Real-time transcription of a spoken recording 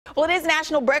Well, it is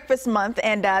National Breakfast Month,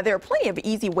 and there are plenty of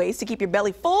easy ways to keep your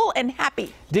belly full and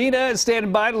happy. Dina is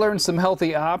standing by to learn some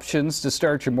healthy options to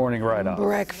start your morning right off.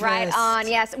 Breakfast. Right on,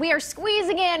 yes. We are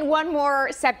squeezing in one more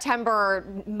September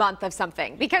month of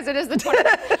something because it is the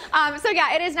 20th. So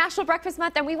yeah, it is National Breakfast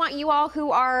Month, and we want you all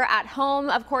who are at home,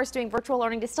 of course, doing virtual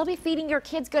learning to still be feeding your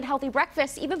kids good, healthy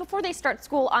breakfast even before they start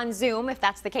school on Zoom, if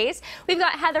that's the case. We've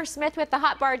got Heather Smith with the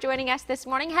Hot Bar joining us this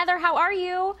morning. Heather, how are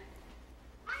you?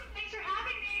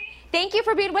 Thank you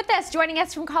for being with us, joining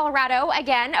us from Colorado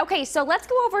again. Okay, so let's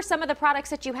go over some of the products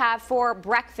that you have for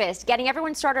breakfast, getting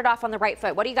everyone started off on the right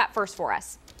foot. What do you got first for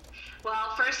us?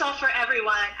 Well, first off, for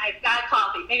everyone, I've got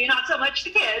coffee. Maybe not so much the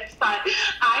kids, but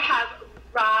I have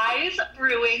Rise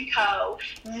Brewing Co.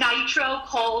 Nitro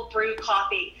Cold Brew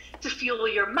Coffee to fuel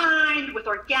your mind with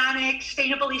organic,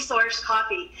 sustainably sourced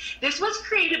coffee. This was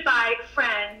created by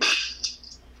friends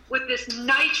with this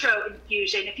nitro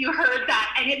infusion, if you heard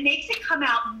that, and it makes it come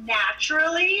out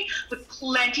naturally with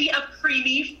plenty of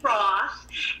creamy froth.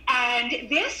 And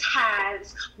this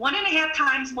has 1.5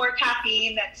 times more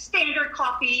caffeine than standard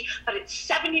coffee, but it's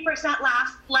 70%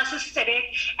 less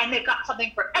acidic, and they've got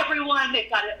something for everyone. They've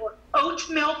got an oat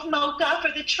milk mocha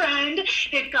for the trend.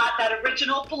 They've got that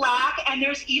original black, and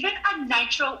there's even a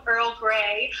nitro Earl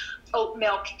Grey oat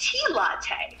milk tea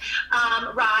latte.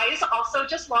 Rise also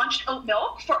just launched oat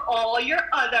milk for all your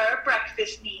other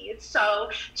breakfast needs. So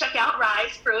check out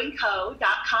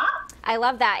risebrewingco.com. I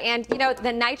love that. And you know,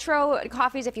 the nitro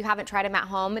coffees, if you haven't tried them at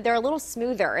home, they're a little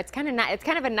smoother. It's kind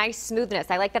of a nice smoothness.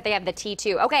 I like that they have the tea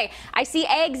too. Okay, I see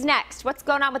eggs next. What's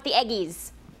going on with the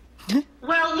eggies?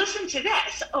 Well, listen to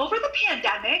this. Over the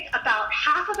pandemic, about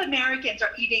half of Americans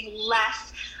are eating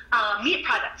less meat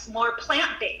products, more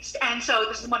plant-based. And so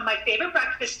this is one of my favorite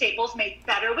breakfast staples, made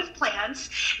better with plants.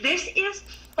 This is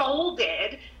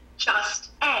folded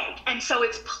just egg. And so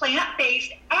it's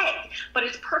plant-based egg, but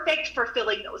it's perfect for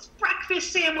filling those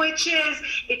breakfast sandwiches.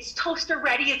 It's toaster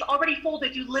ready. It's already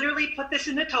folded. You literally put this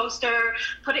in the toaster,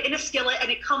 put it in a skillet,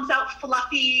 and it comes out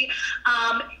fluffy.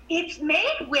 It's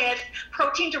made with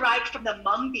protein derived from the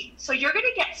mung bean. So you're going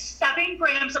to get 7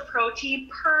 grams of protein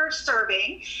per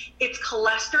serving. It's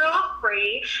cholesterol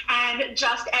free, and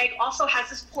Just Egg also has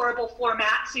this pourable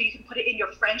format, so you can put it in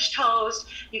your French toast.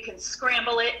 You can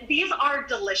scramble it. These are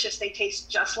delicious. They taste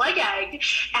just like egg,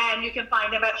 and you can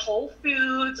find them at Whole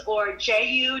Foods or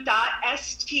ju.st.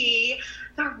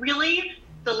 They're really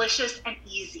delicious and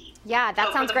easy. Yeah,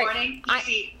 that sounds great. Morning,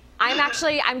 easy.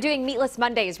 I'm doing meatless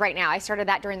Mondays right now. I started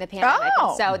that during the pandemic.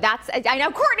 Oh. So I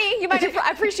know, Courtney, you might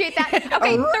appreciate that.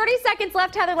 Okay, 30 seconds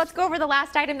left, Heather. Let's go over the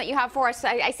last item that you have for us.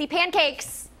 I see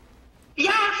pancakes.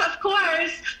 Yes, of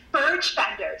course. Birch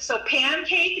fenders. So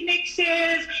pancake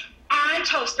mixes and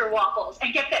toaster waffles.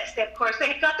 And get this, of course,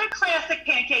 they've got their classic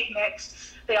pancake mix.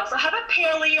 They also have a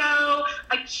paleo,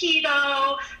 a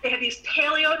keto. They have these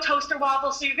paleo toaster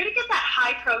waffles. So you're going to get that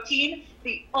high protein.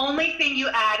 The only thing you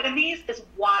add in these is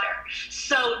water.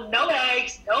 So no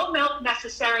eggs, no milk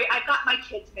necessary. I've got my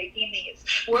kids making these.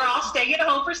 We're all staying at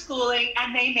home for schooling,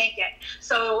 and they make it.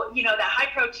 So, you know, that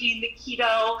high protein, the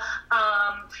keto,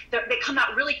 they come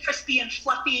out really crispy and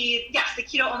fluffy. Yes, the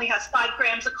keto only has 5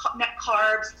 grams of net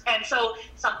carbs. And so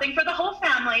something for the whole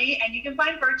family, and you can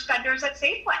find Birch Fenders at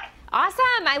Safeway. Awesome.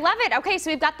 I love it. Okay, so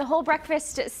we've got the whole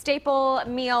breakfast staple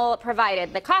meal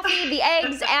provided. The coffee, the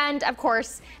eggs, and, of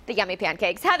course, the yummy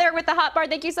pancakes. Heather with the Hot Bar,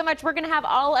 thank you so much. We're going to have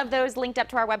all of those linked up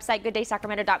to our website,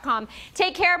 gooddaysacramento.com.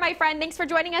 Take care, my friend. Thanks for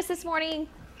joining us this morning.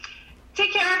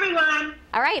 Take care, everyone.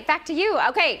 All right, back to you.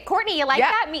 Okay, Courtney, you like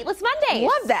that? Meatless Mondays.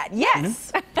 Love that.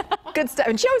 Yes. Good stuff.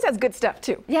 And she always has good stuff,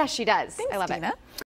 too. Yeah, she does. Thanks, I love Dina. it.